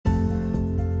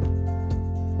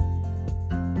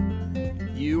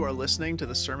You are listening to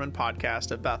the Sermon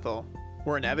Podcast at Bethel.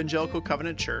 We're an evangelical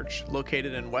covenant church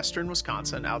located in western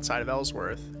Wisconsin outside of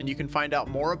Ellsworth, and you can find out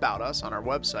more about us on our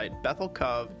website,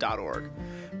 bethelcov.org.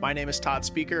 My name is Todd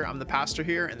Speaker. I'm the pastor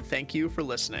here, and thank you for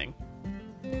listening.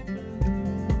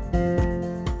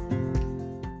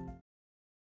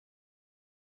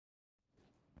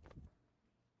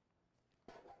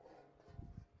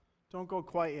 Don't go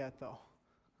quite yet, though.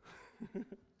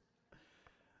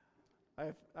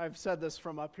 I've said this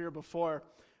from up here before,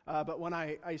 but when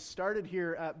I started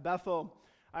here at Bethel,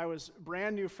 I was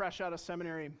brand new, fresh out of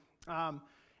seminary,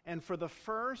 and for the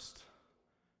first,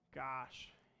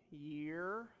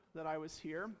 year that I was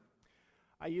here,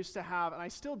 I used to have, and I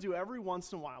still do every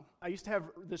once in a while, I used to have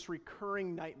this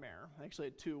recurring nightmare. Actually, I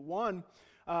had two. One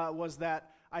was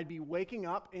that I'd be waking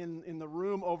up in the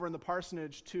room over in the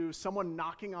parsonage to someone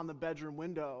knocking on the bedroom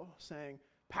window saying,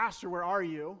 "Pastor, where are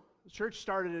you? The church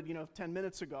started, 10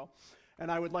 minutes ago."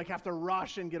 And I would have to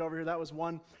rush and get over here. That was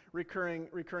one recurring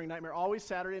nightmare, always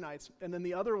Saturday nights. And then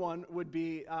the other one would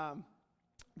be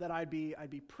that I'd be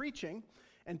preaching,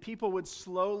 and people would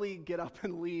slowly get up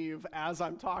and leave as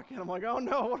I'm talking. I'm like, "Oh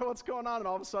no, what's going on?" And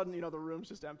all of a sudden, the room's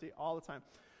just empty all the time.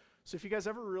 So if you guys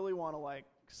ever really want to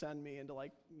send me into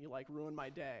ruin my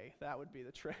day, that would be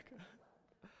the trick.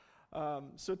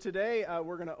 So today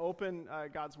we're going to open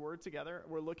God's Word together.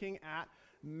 We're looking at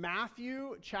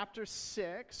Matthew chapter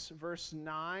 6, verse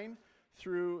 9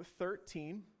 through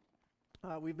 13.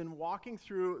 We've been walking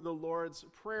through the Lord's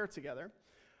Prayer together.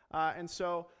 But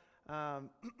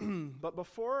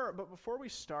before we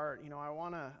start, we're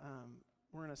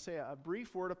going to say a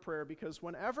brief word of prayer, because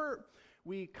whenever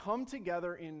we come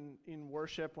together in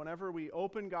worship, whenever we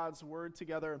open God's Word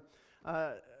together,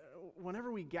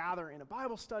 whenever we gather in a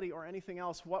Bible study or anything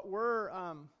else, what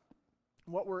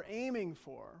we're aiming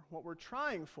for, what we're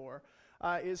trying for,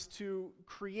 is to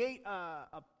create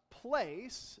a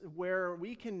place where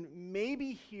we can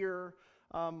maybe hear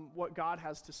what God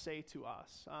has to say to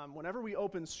us. Whenever we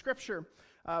open Scripture,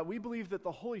 we believe that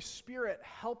the Holy Spirit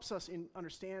helps us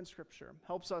understand Scripture,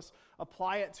 helps us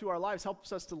apply it to our lives,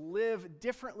 helps us to live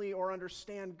differently or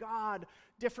understand God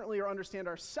differently or understand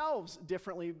ourselves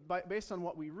differently based on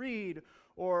what we read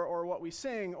or what we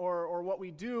sing or what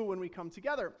we do when we come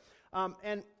together.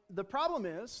 And the problem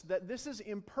is that this is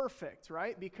imperfect,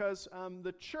 right? Because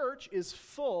the church is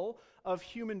full of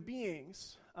human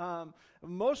beings.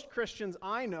 Most Christians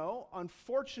I know,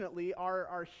 unfortunately,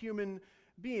 are human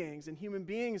beings. And human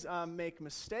beings make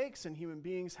mistakes, and human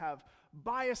beings have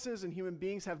biases, and human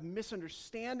beings have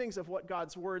misunderstandings of what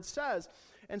God's Word says.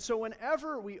 And so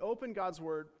whenever we open God's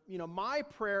Word, my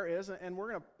prayer is, and I'm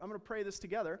going to pray this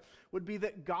together, would be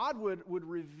that God would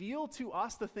reveal to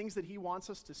us the things that He wants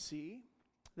us to see,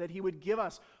 that He would give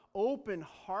us open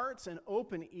hearts and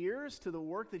open ears to the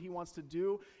work that He wants to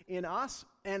do in us.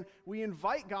 And we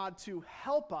invite God to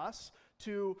help us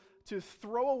to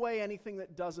throw away anything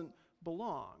that doesn't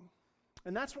belong.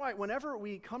 And that's why whenever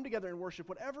we come together in worship,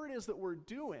 whatever it is that we're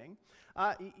doing,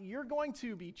 you're going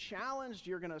to be challenged,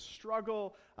 you're going to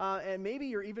struggle, and maybe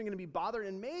you're even going to be bothered,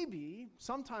 and maybe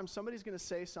sometimes somebody's going to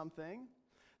say something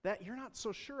that you're not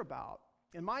so sure about.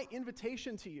 And my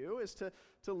invitation to you is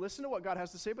to listen to what God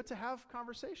has to say, but to have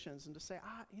conversations and to say,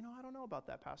 I don't know about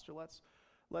that, Pastor.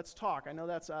 Let's talk. I know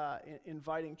that's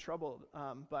inviting trouble,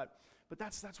 but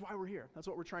that's why we're here. That's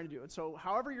what we're trying to do. And so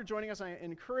however you're joining us, I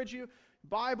encourage you,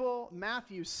 Bible,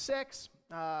 Matthew 6,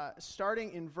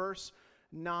 starting in verse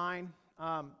 9.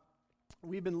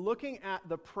 We've been looking at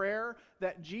the prayer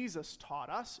that Jesus taught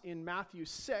us in Matthew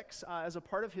 6 as a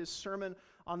part of His Sermon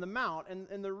on the Mount.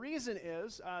 And the reason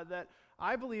is that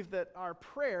I believe that our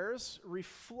prayers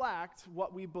reflect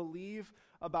what we believe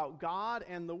about God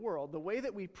and the world. The way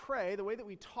that we pray, the way that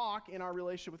we talk in our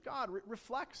relationship with God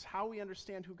reflects how we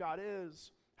understand who God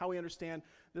is, how we understand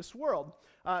this world.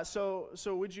 So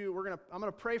would you? I'm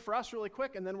going to pray for us really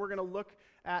quick, and then we're going to look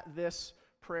at this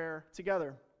prayer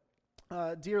together.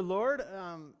 Dear Lord,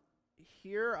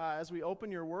 here as we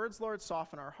open Your words, Lord,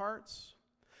 soften our hearts.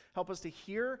 Help us to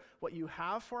hear what You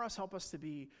have for us. Help us to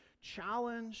be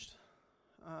challenged.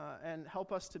 And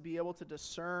help us to be able to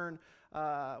discern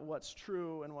what's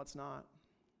true and what's not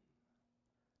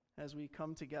as we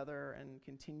come together and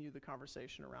continue the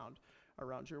conversation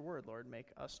around Your word. Lord, make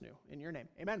us new. In Your name,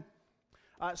 amen.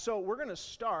 So we're going to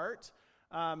start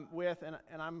with,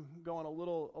 and I'm going a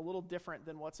little different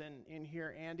than what's in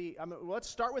here, Andy. Let's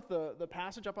start with the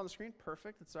passage up on the screen.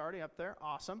 Perfect. It's already up there.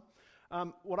 Awesome.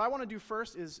 What I want to do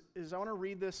first is I want to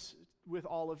read this with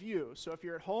all of you. So if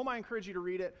you're at home, I encourage you to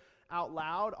read it out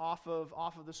loud off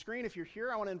of the screen. If you're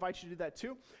here, I want to invite you to do that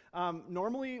too.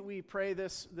 Normally, we pray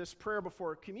this prayer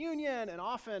before communion and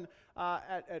often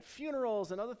at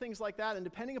funerals and other things like that. And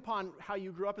depending upon how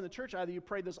you grew up in the church, either you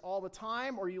prayed this all the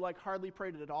time or you hardly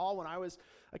prayed it at all. When I was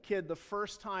a kid, the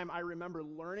first time I remember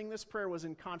learning this prayer was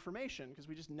in confirmation because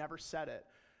we just never said it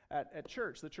at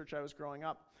church, the church I was growing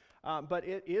up. But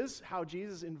it is how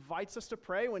Jesus invites us to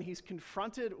pray when he's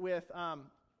confronted with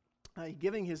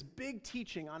giving his big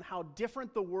teaching on how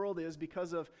different the world is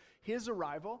because of his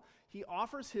arrival. He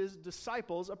offers his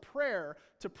disciples a prayer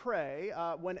to pray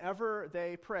whenever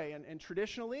they pray. And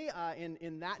traditionally,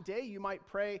 in that day, you might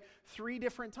pray 3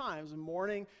 different times,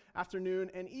 morning, afternoon,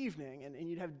 and evening. And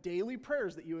you'd have daily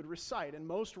prayers that you would recite. And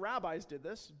most rabbis did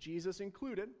this, Jesus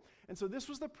included. And so this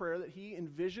was the prayer that he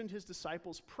envisioned his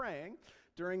disciples praying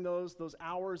during those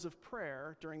hours of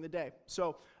prayer during the day.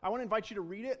 So I want to invite you to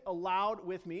read it aloud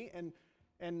with me, and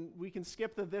we can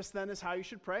skip the "this then is how you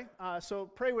should pray." So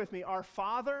pray with me. Our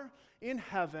Father in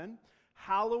heaven,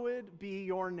 hallowed be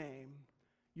your name.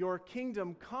 Your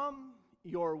kingdom come,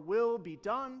 your will be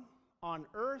done on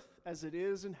earth as it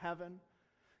is in heaven.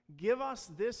 Give us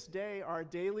this day our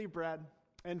daily bread,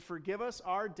 and forgive us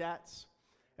our debts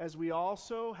as we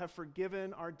also have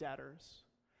forgiven our debtors.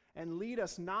 And lead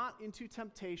us not into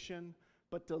temptation,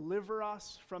 but deliver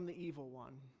us from the evil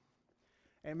one.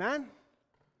 Amen?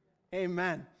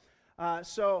 Amen.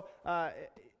 It's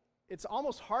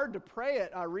almost hard to pray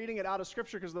it reading it out of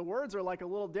Scripture because the words are a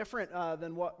little different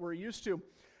than what we're used to.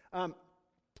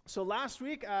 So last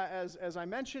week, as I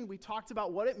mentioned, we talked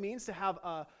about what it means to have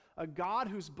a God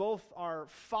who's both our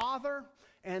Father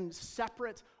and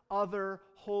separate, other,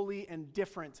 holy, and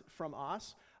different from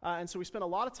us. And so we spent a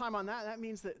lot of time on that. That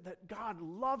means that God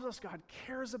loves us, God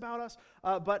cares about us,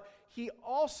 but he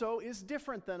also is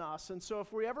different than us. And so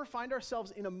if we ever find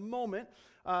ourselves in a moment,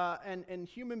 and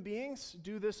human beings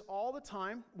do this all the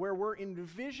time, where we're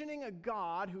envisioning a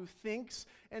God who thinks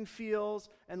and feels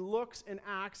and looks and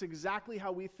acts exactly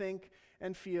how we think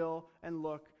and feel and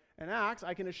look and act,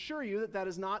 I can assure you that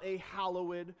is not a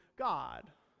hallowed God.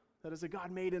 That is a God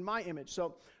made in my image.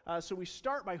 So we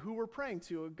start by who we're praying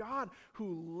to, a God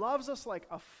who loves us like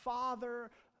a father,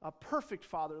 a perfect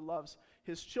father loves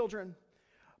his children,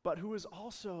 but who is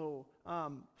also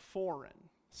foreign,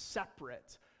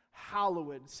 separate,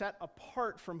 hallowed, set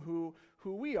apart from who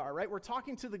we are, right? We're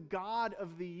talking to the God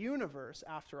of the universe,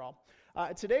 after all.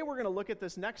 Today we're going to look at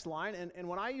this next line, and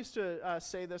when I used to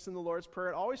say this in the Lord's Prayer,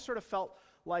 it always sort of felt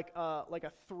like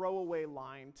a throwaway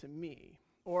line to me.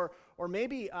 Or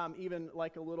maybe even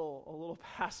like a little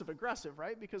passive aggressive,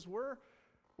 right? Because we're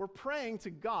praying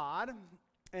to God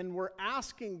and we're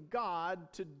asking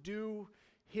God to do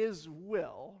his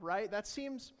will, right? That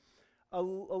seems a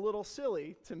little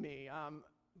silly to me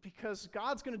because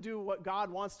God's going to do what God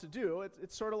wants to do.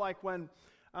 It's sort of like when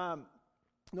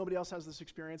nobody else has this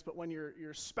experience, but when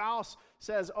your spouse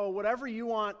says, "Oh, whatever you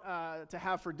want to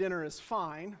have for dinner is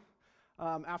fine."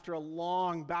 After a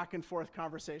long back and forth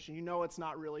conversation, you know it's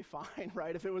not really fine,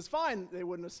 right? If it was fine, they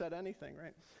wouldn't have said anything,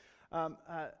 right?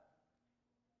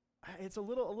 It's a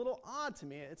little odd to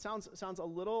me. It sounds a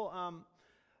little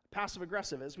passive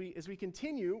aggressive. As we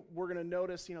continue, we're going to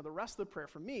notice, the rest of the prayer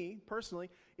for me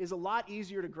personally is a lot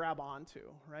easier to grab onto,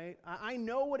 right? I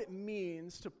know what it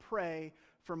means to pray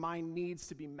for my needs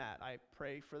to be met. I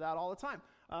pray for that all the time.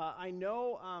 I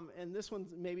know, and this one's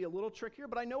maybe a little trickier,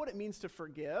 but I know what it means to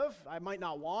forgive. I might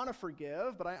not want to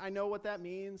forgive, but I know what that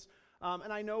means.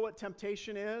 And I know what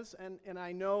temptation is, and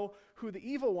I know who the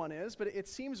evil one is, but it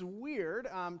seems weird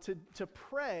to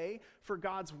pray for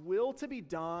God's will to be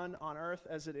done on earth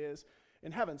as it is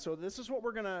in heaven. So this is what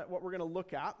we're gonna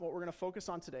look at, what we're gonna focus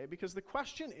on today, because the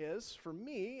question is, for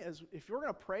me, as if you're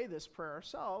gonna pray this prayer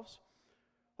ourselves,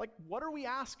 what are we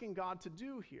asking God to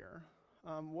do here?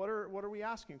 What are we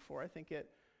asking for? I think it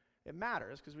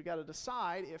matters because we got to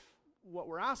decide if what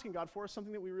we're asking God for is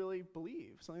something that we really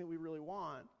believe, something that we really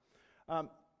want.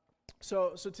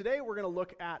 So today we're going to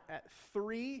look at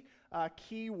 3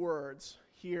 key words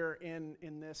here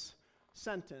in this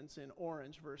sentence in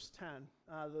orange, verse 10.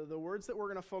 The words that we're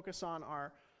going to focus on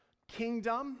are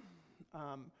kingdom,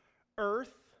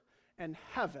 earth, and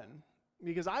heaven.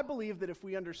 Because I believe that if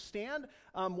we understand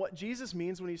what Jesus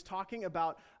means when he's talking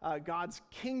about God's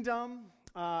kingdom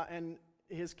and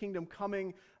his kingdom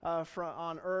coming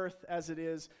on earth as it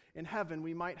is in heaven,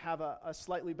 we might have a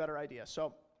slightly better idea.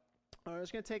 So I'm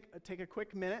just going to take a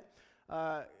quick minute,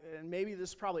 and maybe this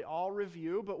is probably all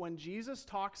review, but when Jesus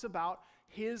talks about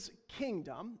his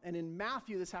kingdom, and in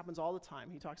Matthew this happens all the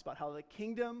time, he talks about how the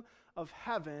kingdom of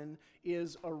heaven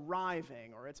is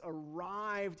arriving, or it's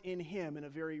arrived in him in a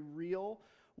very real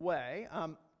way.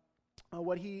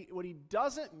 What he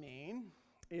doesn't mean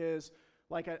is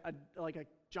like a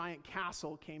giant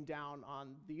castle came down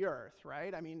on the earth,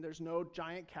 right? I mean, there's no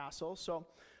giant castle. So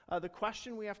the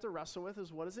question we have to wrestle with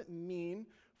is, what does it mean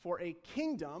for a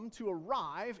kingdom to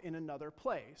arrive in another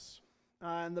place?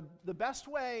 And the best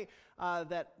way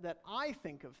that I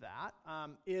think of that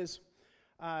is,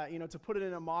 to put it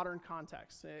in a modern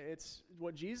context. It's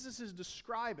what Jesus is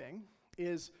describing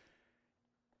is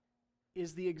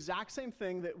the exact same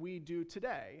thing that we do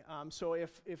today. So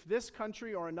if this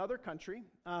country or another country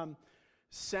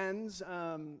sends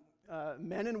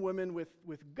men and women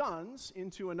with guns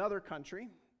into another country,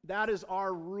 that is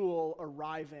our rule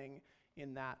arriving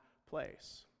in that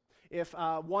place. If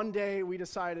one day we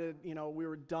decided, we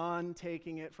were done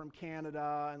taking it from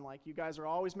Canada and you guys are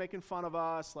always making fun of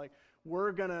us,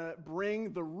 we're going to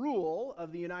bring the rule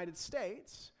of the United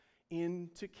States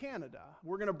into Canada.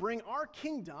 We're going to bring our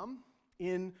kingdom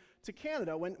into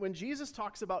Canada. When Jesus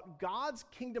talks about God's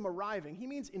kingdom arriving, he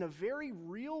means in a very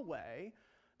real way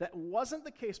that wasn't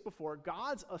the case before.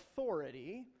 God's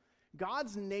authority,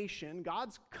 God's nation,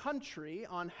 God's country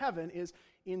on heaven is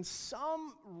in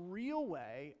some real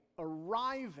way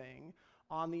arriving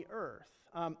on the earth.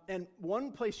 And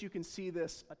one place you can see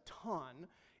this a ton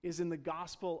is in the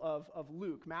Gospel of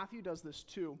Luke. Matthew does this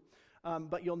too.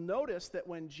 But you'll notice that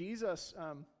when Jesus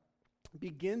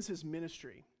begins his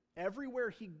ministry, everywhere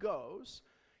he goes,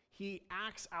 he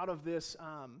acts out of this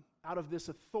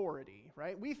authority,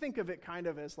 right? We think of it kind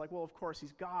of as well, of course,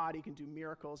 he's God, he can do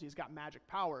miracles, he's got magic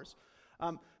powers.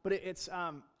 But it's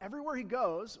everywhere he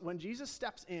goes, when Jesus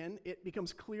steps in, it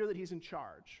becomes clear that he's in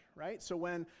charge, right? So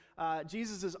when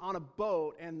Jesus is on a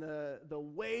boat and the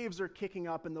waves are kicking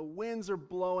up and the winds are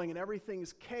blowing and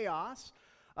everything's chaos,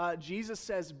 Jesus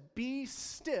says, "Be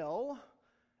still,"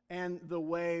 and the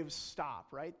waves stop,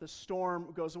 right? The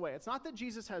storm goes away. It's not that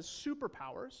Jesus has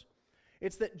superpowers.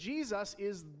 It's that Jesus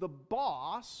is the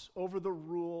boss over the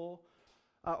rule,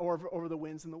 over the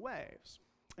winds and the waves.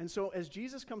 And so as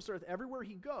Jesus comes to earth, everywhere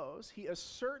he goes, he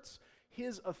asserts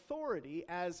his authority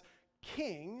as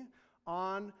king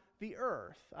on the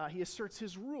earth. He asserts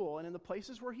his rule, and in the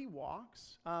places where he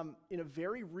walks, in a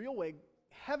very real way,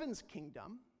 heaven's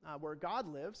kingdom, where God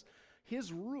lives,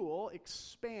 his rule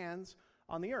expands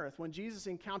on the earth. When Jesus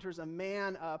encounters a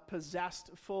man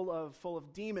possessed full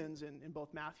of demons in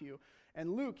both Matthew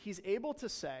and Luke, he's able to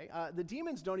say, the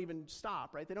demons don't even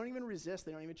stop, right? They don't even resist.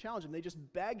 They don't even challenge him. They just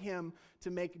beg him to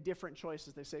make different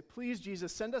choices. They say, "Please,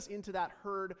 Jesus, send us into that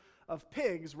herd of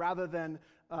pigs rather than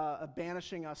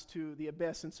banishing us to the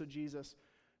abyss." And so Jesus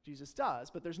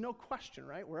does. But there's no question,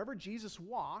 right? Wherever Jesus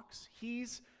walks,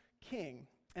 he's king.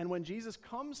 And when Jesus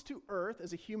comes to earth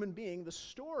as a human being, the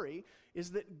story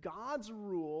is that God's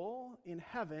rule in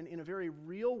heaven, in a very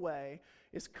real way,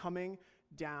 is coming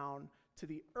down to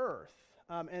the earth.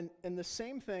 And the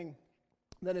same thing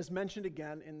that is mentioned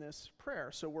again in this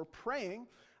prayer. So we're praying,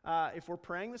 if we're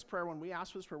praying this prayer, when we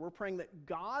ask for this prayer, we're praying that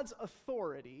God's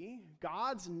authority,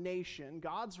 God's nation,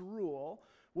 God's rule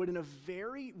would in a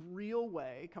very real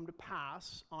way come to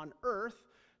pass on earth,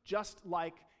 just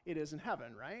like it is in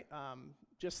heaven, right?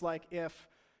 Just like if,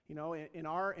 in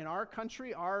our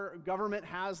country, our government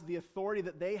has the authority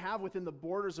that they have within the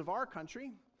borders of our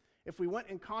country. If we went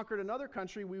and conquered another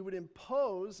country, we would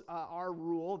impose our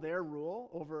rule, their rule,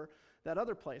 over that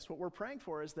other place. What we're praying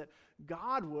for is that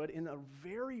God would, in a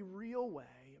very real way,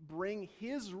 bring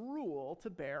his rule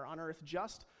to bear on earth,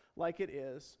 just like it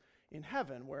is in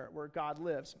heaven, where God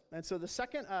lives. And so the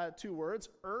second two words,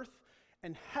 earth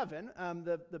and heaven,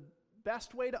 the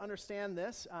best way to understand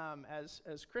this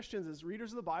as Christians, as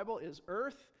readers of the Bible, is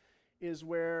earth is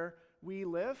where we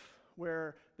live,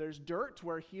 where there's dirt,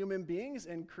 where human beings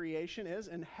and creation is,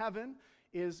 and heaven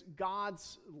is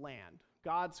God's land,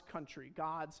 God's country,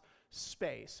 God's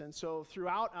space. And so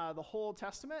throughout the whole Old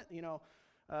Testament,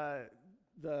 the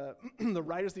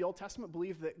writers of the Old Testament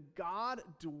believe that God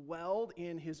dwelled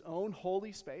in his own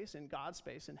holy space, in God's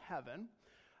space, in heaven,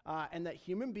 and that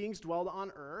human beings dwelled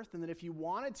on earth, and that if you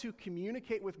wanted to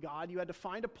communicate with God, you had to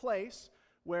find a place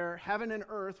where heaven and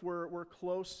earth were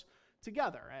close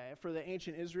together. For the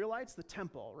ancient Israelites, the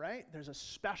temple, right? There's a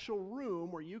special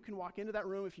room where you can walk into that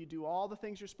room if you do all the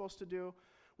things you're supposed to do,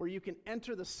 where you can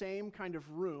enter the same kind of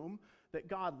room that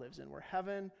God lives in, where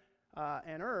heaven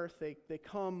and earth, they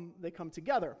come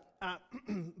together.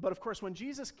 But of course, when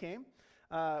Jesus came,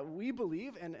 we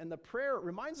believe, and the prayer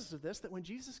reminds us of this, that when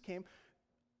Jesus came,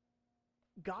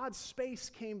 God's space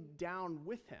came down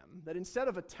with him. That instead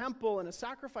of a temple and a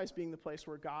sacrifice being the place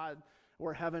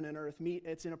where heaven and earth meet,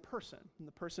 it's in a person, in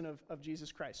the person of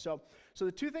Jesus Christ. So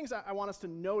the two things I want us to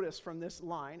notice from this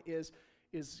line is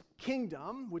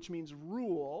kingdom, which means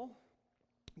rule,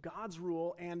 God's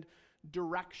rule and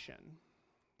direction.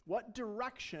 What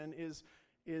direction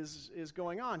is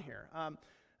going on here?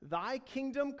 Thy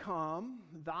kingdom come,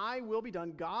 thy will be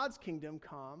done, God's kingdom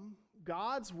come,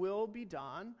 God's will be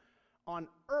done on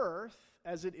earth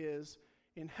as it is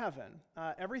in heaven.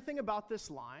 Everything about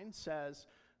this line says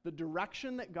the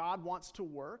direction that God wants to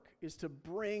work is to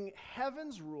bring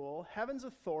heaven's rule, heaven's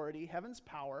authority, heaven's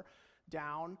power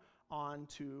down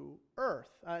onto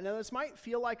earth. Now this might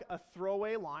feel like a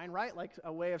throwaway line, right? Like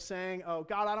a way of saying, oh,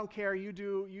 God, I don't care, you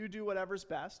do whatever's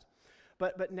best.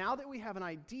 But now that we have an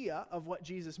idea of what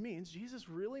Jesus means, Jesus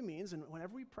really means, and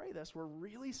whenever we pray this, we're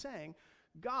really saying,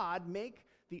 God, make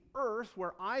the earth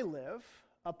where I live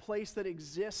a place that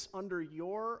exists under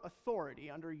your authority,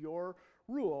 under your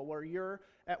rule, where you're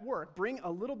at work. Bring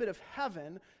a little bit of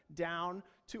heaven down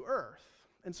to earth.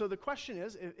 And so the question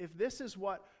is, if this is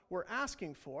what we're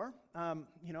asking for,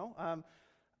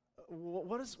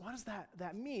 what does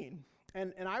that mean?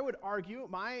 And I would argue,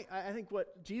 I think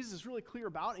what Jesus is really clear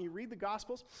about, and you read the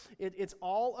Gospels, it's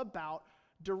all about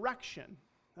direction.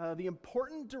 The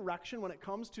important direction when it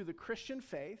comes to the Christian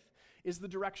faith is the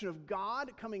direction of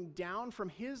God coming down from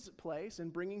his place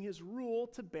and bringing his rule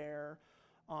to bear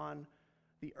on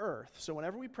the earth. So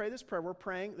whenever we pray this prayer, we're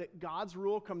praying that God's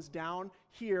rule comes down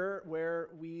here where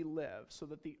we live, so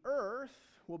that the earth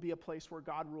will be a place where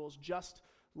God rules just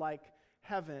like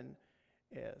heaven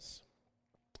is.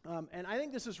 And I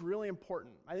think this is really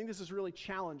important. I think this is really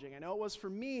challenging. I know it was for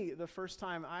me the first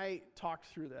time I talked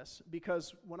through this,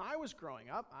 because when I was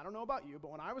growing up, I don't know about you, but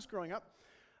when I was growing up,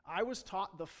 I was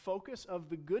taught the focus of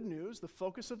the good news, the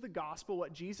focus of the gospel,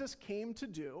 what Jesus came to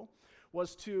do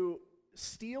was to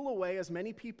steal away as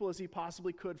many people as he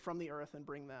possibly could from the earth and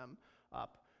bring them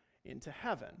up into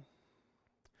heaven.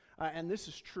 And this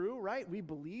is true, right? We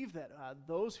believe that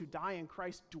those who die in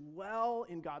Christ dwell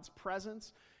in God's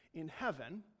presence in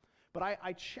heaven. But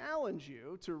I challenge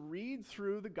you to read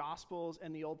through the Gospels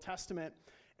and the Old Testament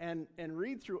and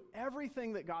read through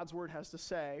everything that God's Word has to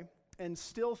say and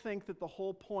still think that the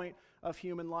whole point of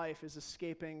human life is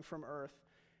escaping from earth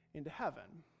into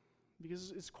heaven.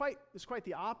 Because it's quite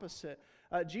the opposite.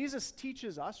 Jesus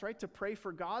teaches us, right, to pray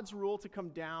for God's rule to come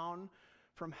down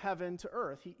from heaven to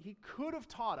earth. He could have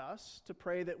taught us to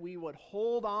pray that we would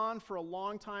hold on for a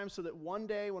long time so that one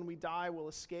day when we die we'll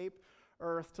escape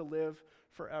earth to live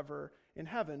forever in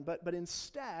heaven. But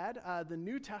instead, the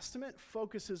New Testament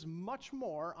focuses much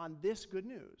more on this good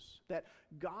news, that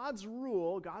God's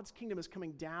rule, God's kingdom is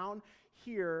coming down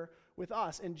here with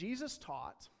us. And Jesus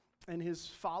taught, and his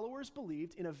followers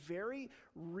believed in a very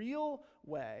real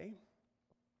way,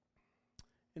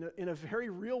 in a very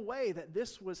real way that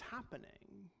this was happening,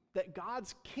 that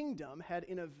God's kingdom had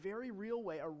in a very real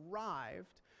way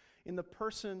arrived in the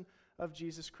person of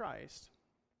Jesus Christ.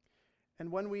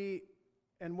 And when we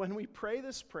pray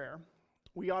this prayer,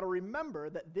 we ought to remember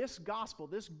that this gospel,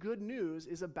 this good news,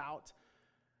 is about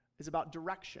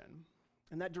direction.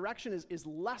 And that direction is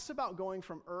less about going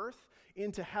from earth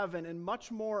into heaven and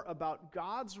much more about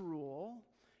God's rule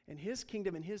and his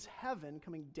kingdom and his heaven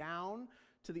coming down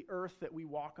to the earth that we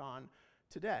walk on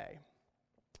today.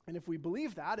 And if we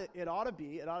believe that, it ought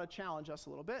to challenge us a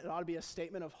little bit. It ought to be a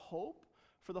statement of hope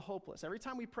for the hopeless. Every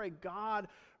time we pray, God,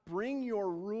 bring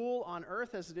your rule on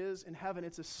earth as it is in heaven,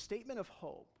 it's a statement of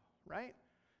hope, right?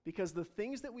 Because the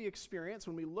things that we experience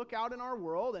when we look out in our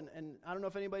world, and I don't know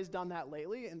if anybody's done that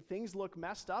lately, and things look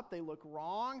messed up, they look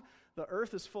wrong, the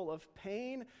earth is full of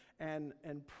pain and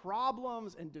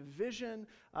problems and division,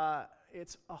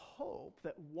 it's a hope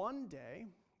that one day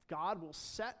God will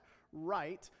set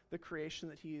right the creation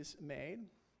that he's made.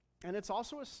 And it's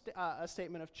also a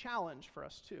statement of challenge for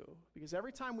us too, because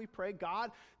every time we pray, God,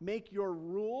 make your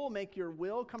rule, make your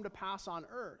will come to pass on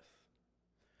earth,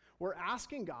 we're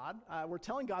asking God, we're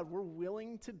telling God we're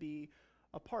willing to be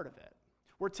a part of it.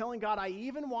 We're telling God, I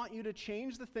even want you to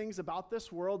change the things about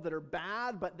this world that are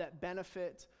bad, but that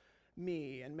benefit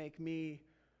me and make me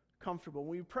comfortable.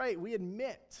 When we pray, we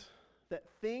admit that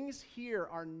things here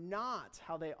are not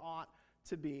how they ought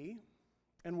to be,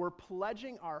 and we're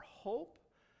pledging our hope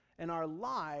and our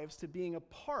lives to being a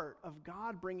part of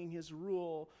God bringing his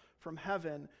rule from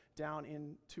heaven down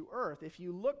into earth. If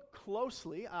you look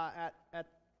closely at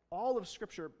all of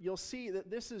Scripture, you'll see that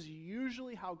this is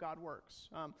usually how God works.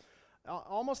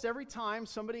 Almost every time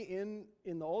somebody in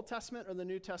the Old Testament or the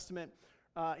New Testament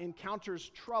encounters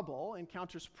trouble,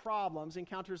 encounters problems,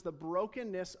 encounters the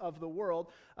brokenness of the world,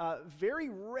 very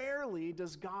rarely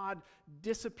does God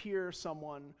disappear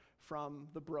someone from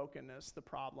the brokenness, the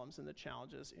problems, and the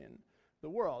challenges in the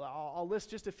world. I'll list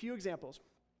just a few examples.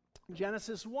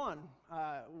 Genesis 1,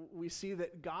 we see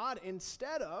that God,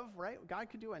 instead of, right, God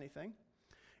could do anything,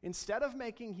 Instead of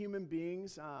making human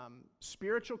beings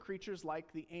spiritual creatures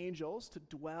like the angels to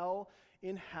dwell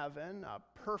in heaven,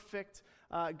 perfect,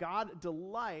 God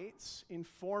delights in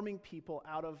forming people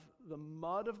out of the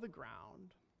mud of the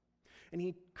ground. And he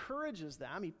encourages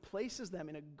them, he places them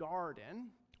in a garden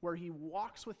where he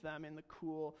walks with them in the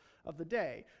cool of the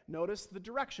day. Notice the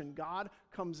direction. God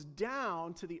comes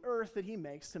down to the earth that he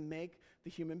makes to make the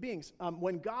human beings.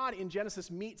 When God in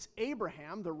Genesis meets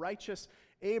Abraham, the righteous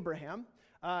Abraham,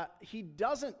 he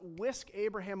doesn't whisk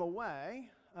Abraham away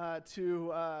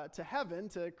to heaven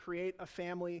to create a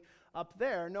family up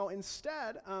there. No,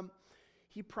 instead,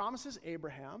 he promises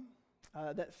Abraham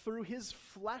that through his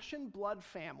flesh and blood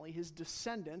family, his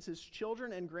descendants, his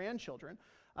children and grandchildren,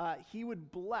 he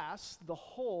would bless the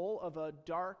whole of a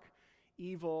dark,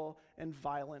 evil, and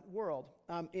violent world.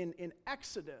 In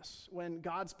Exodus, when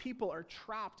God's people are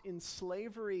trapped in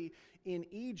slavery in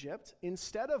Egypt,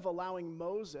 instead of allowing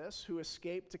Moses, who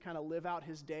escaped, to kind of live out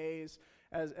his days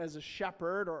as a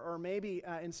shepherd, or maybe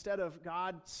instead of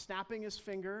God snapping his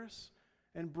fingers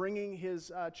and bringing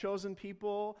his chosen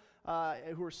people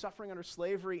who are suffering under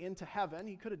slavery into heaven,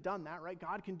 he could have done that, right?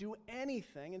 God can do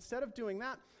anything. Instead of doing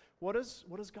that, what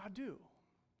does God do?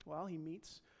 Well, he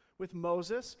meets with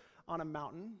Moses on a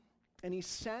mountain, and he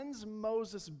sends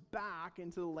Moses back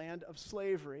into the land of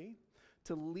slavery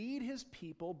to lead his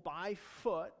people by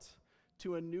foot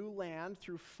to a new land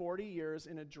through 40 years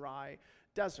in a dry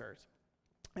desert.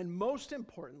 And most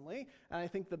importantly, and I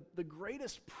think the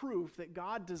greatest proof that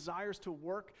God desires to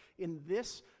work in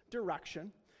this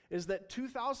direction is that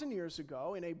 2,000 years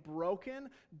ago, in a broken,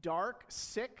 dark,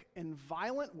 sick, and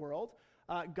violent world,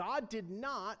 God did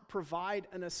not provide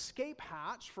an escape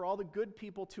hatch for all the good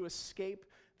people to escape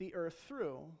the earth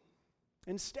through.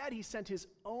 Instead, he sent his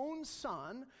own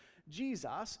son,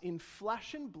 Jesus, in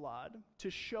flesh and blood to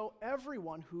show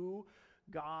everyone who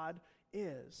God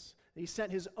is. He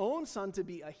sent his own son to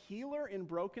be a healer in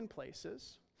broken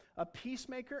places, a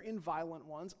peacemaker in violent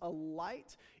ones, a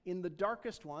light in the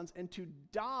darkest ones, and to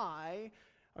die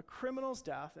a criminal's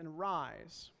death and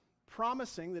rise,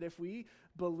 promising that if we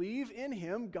believe in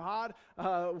him, God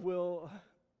will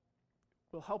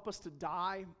help us to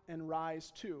die and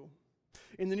rise too.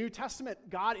 In the New Testament,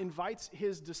 God invites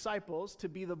his disciples to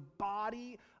be the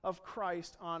body of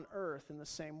Christ on earth in the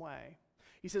same way.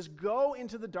 He says, go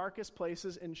into the darkest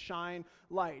places and shine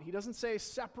light. He doesn't say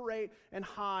separate and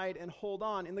hide and hold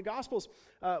on. In the Gospels,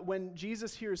 when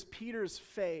Jesus hears Peter's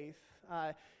faith,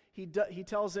 he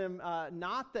tells him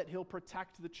not that he'll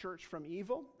protect the church from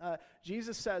evil.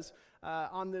 Jesus says,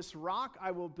 on this rock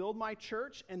I will build my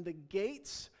church, and the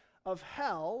gates of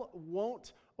hell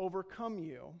won't overcome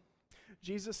you.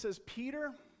 Jesus says,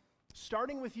 Peter,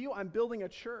 starting with you, I'm building a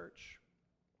church.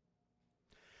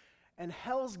 And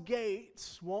hell's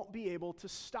gates won't be able to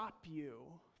stop you.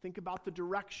 Think about the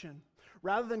direction.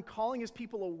 Rather than calling his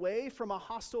people away from a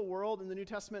hostile world in the New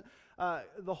Testament,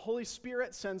 the Holy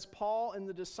Spirit sends Paul and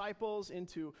the disciples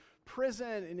into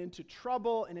prison and into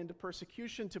trouble and into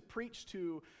persecution to preach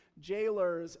to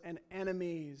jailers and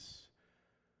enemies.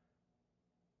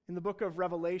 In the book of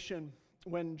Revelation,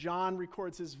 when John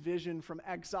records his vision from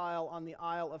exile on the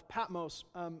Isle of Patmos,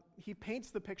 he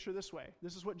paints the picture this way.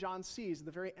 This is what John sees at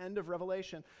the very end of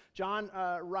Revelation. John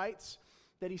writes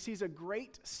that he sees a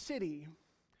great city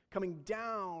coming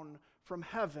down from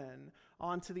heaven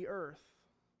onto the earth.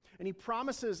 And he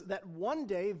promises that one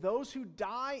day those who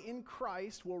die in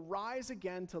Christ will rise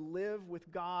again to live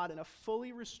with God in a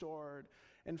fully restored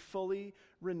and fully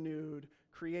renewed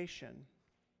creation.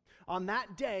 On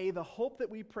that day, the hope that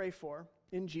we pray for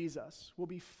in Jesus will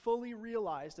be fully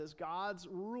realized as God's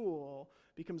rule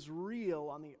becomes real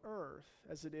on the earth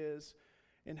as it is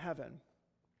in heaven.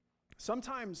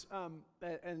 Sometimes,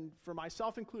 and for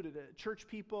myself included, church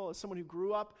people, as someone who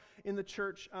grew up in the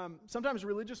church, sometimes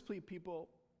religious people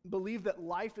believe that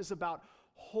life is about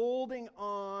holding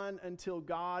on until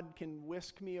God can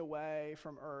whisk me away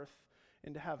from earth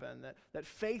into heaven. That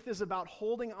faith is about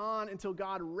holding on until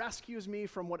God rescues me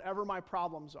from whatever my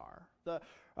problems are. The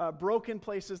broken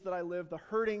places that I live, the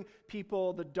hurting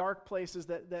people, the dark places,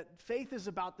 that faith is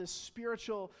about this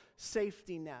spiritual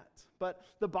safety net. But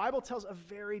the Bible tells a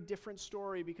very different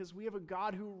story because we have a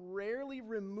God who rarely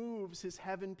removes his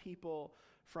heaven people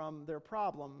from their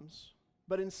problems,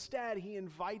 but instead he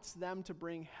invites them to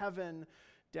bring heaven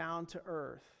down to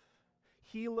earth.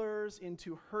 Healers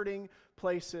into hurting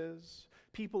places,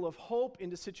 people of hope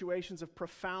into situations of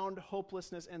profound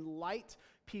hopelessness, and light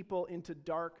people into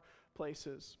dark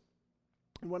places.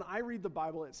 And when I read the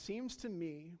Bible, it seems to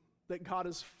me that God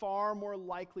is far more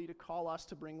likely to call us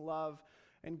to bring love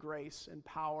and grace and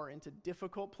power into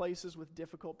difficult places with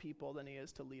difficult people than he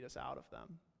is to lead us out of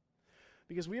them.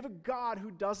 Because we have a God who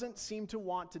doesn't seem to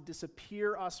want to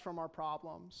disappear us from our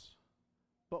problems,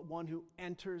 but one who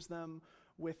enters them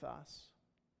with us.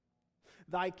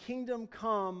 Thy kingdom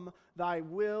come, thy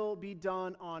will be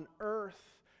done on earth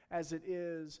as it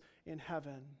is in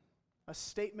heaven. A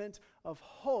statement of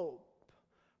hope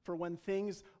for when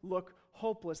things look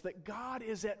hopeless, that God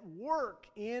is at work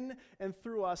in and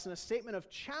through us, and a statement of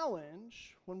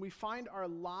challenge when we find our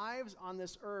lives on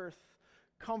this earth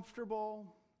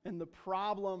comfortable and the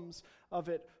problems of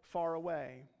it far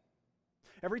away.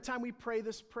 Every time we pray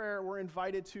this prayer, we're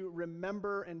invited to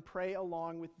remember and pray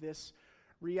along with this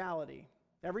reality.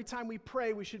 Every time we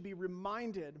pray, we should be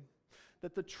reminded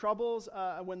that the troubles,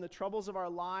 when the troubles of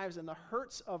our lives and the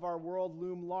hurts of our world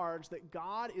loom large, that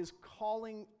God is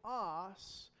calling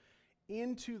us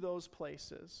into those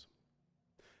places,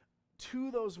 to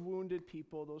those wounded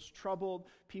people, those troubled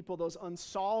people, those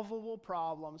unsolvable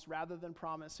problems, rather than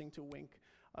promising to wink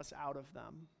us out of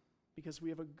them. Because we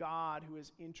have a God who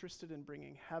is interested in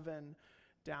bringing heaven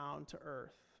down to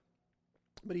earth.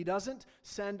 But he doesn't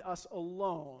send us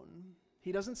alone.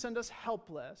 He doesn't send us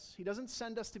helpless. He doesn't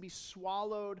send us to be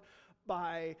swallowed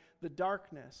by the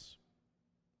darkness.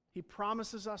 He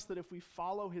promises us that if we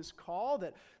follow his call,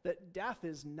 that death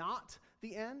is not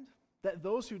the end, that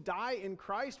those who die in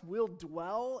Christ will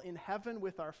dwell in heaven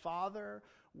with our Father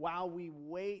while we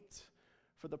wait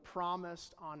for the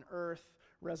promised on earth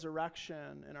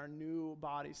resurrection and our new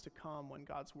bodies to come when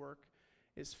God's work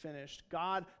is finished.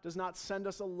 God does not send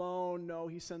us alone. No,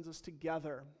 he sends us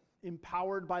together,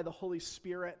 empowered by the Holy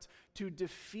Spirit to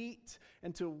defeat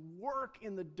and to work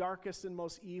in the darkest and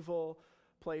most evil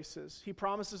places. He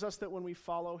promises us that when we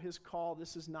follow his call,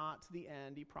 this is not the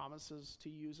end. He promises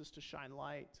to use us to shine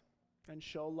light and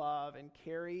show love and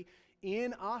carry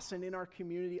in us and in our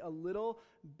community a little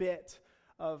bit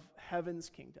of heaven's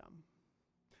kingdom.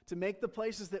 To make the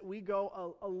places that we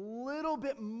go a little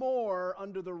bit more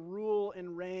under the rule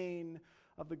and reign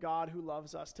of the God who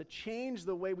loves us, to change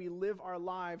the way we live our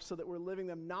lives so that we're living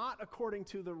them not according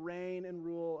to the reign and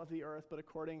rule of the earth, but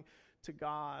according to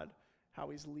God, how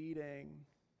he's leading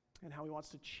and how he wants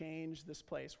to change this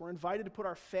place. We're invited to put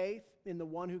our faith in the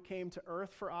one who came to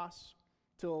earth for us,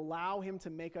 to allow him to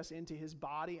make us into his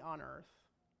body on earth.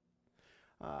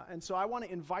 And so I want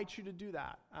to invite you to do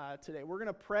that today. We're going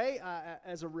to pray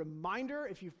as a reminder,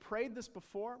 if you've prayed this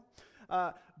before.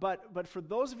 But for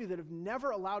those of you that have never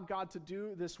allowed God to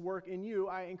do this work in you,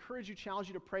 I encourage you, challenge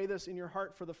you to pray this in your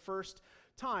heart for the first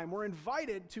time. We're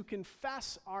invited to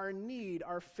confess our need,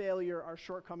 our failure, our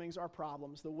shortcomings, our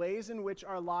problems, the ways in which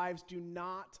our lives do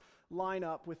not line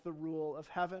up with the rule of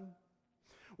heaven.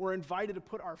 We're invited to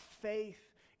put our faith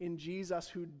in Jesus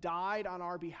who died on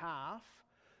our behalf,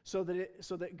 so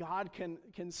that God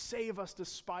can save us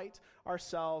despite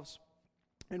ourselves.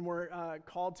 And we're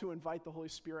called to invite the Holy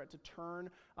Spirit to turn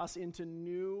us into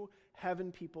new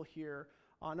heaven people here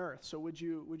on earth. So would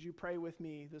you pray with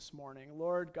me this morning?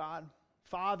 Lord God,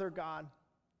 Father God,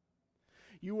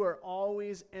 you are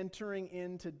always entering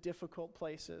into difficult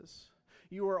places.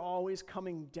 You are always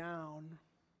coming down.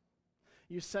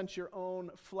 You sent your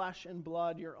own flesh and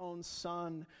blood, your own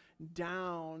Son,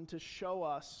 down to show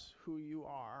us who you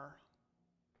are,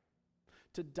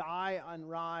 to die and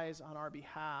rise on our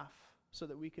behalf so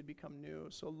that we could become new.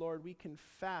 So Lord, we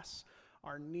confess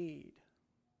our need.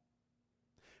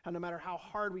 And no matter how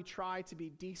hard we try to be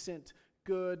decent,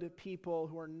 good people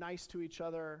who are nice to each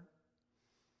other,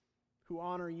 who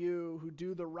honor you, who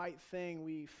do the right thing,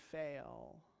 we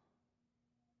fail.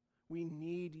 We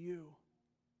need you.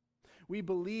 We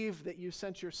believe that you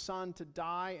sent your Son to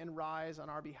die and rise on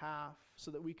our behalf so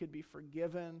that we could be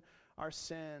forgiven our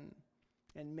sin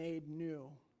and made new.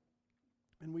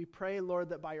 And we pray, Lord,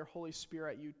 that by your Holy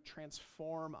Spirit you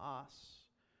transform us.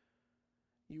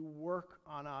 You work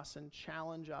on us and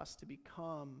challenge us to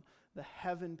become the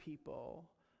heaven people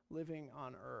living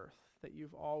on earth that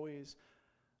you've always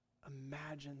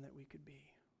imagined that we could be.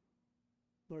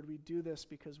 Lord, we do this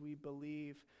because we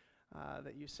believe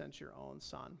that you sent your own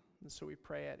Son. And so we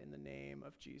pray it in the name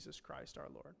of Jesus Christ our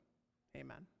Lord.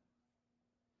 Amen.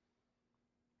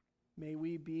 May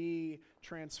we be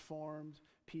transformed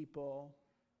people,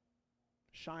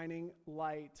 shining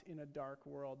light in a dark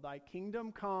world. Thy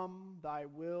kingdom come, thy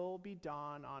will be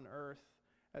done on earth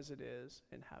as it is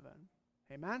in heaven.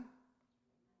 Amen?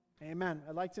 Amen.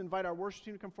 I'd like to invite our worship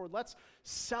team to come forward. Let's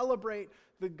celebrate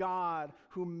the God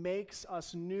who makes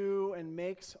us new and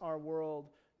makes our world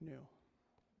new.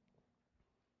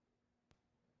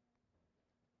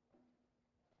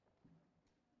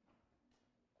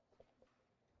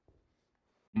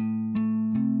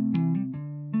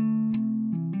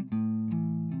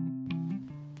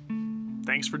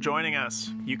 Thanks for joining us.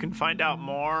 You can find out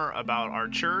more about our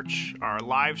church, our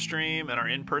live stream, and our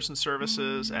in-person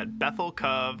services at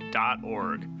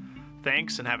bethelcov.org.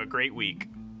 Thanks and have a great week.